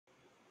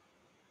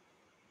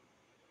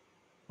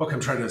Welcome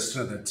traders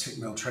to the Tick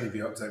Mill Trading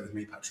View update with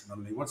me, Patrick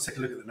Munnelly. Let's take a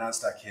look at the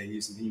Nasdaq here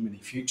using the E-mini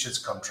futures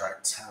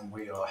contract, and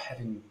we are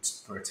heading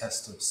for a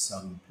test of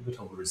some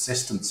pivotal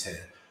resistance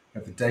here. We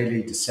have the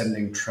daily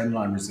descending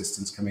trendline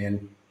resistance coming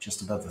in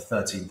just above the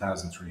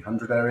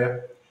 13,300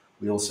 area.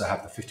 We also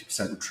have the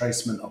 50%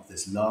 retracement of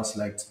this last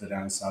leg to the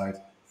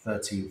downside,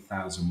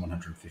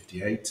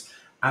 13,158.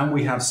 And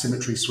we have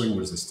symmetry swing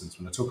resistance.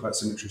 When I talk about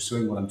symmetry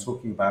swing, what I'm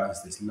talking about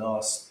is this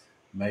last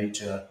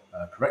major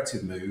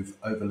corrective move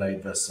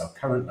overlaid versus our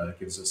current low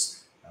gives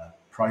us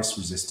price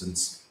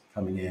resistance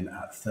coming in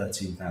at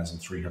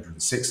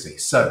 13,360.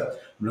 So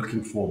I'm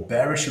looking for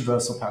bearish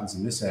reversal patterns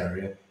in this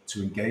area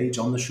to engage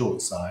on the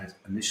short side,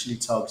 initially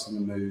targeting a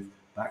move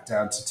back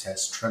down to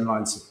test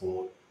trendline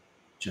support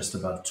just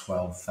above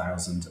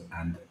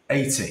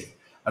 12,080.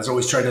 As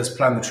always, traders,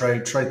 plan the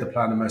trade the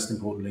plan, and most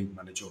importantly,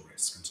 manage your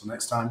risk. Until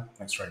next time,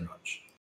 thanks very much.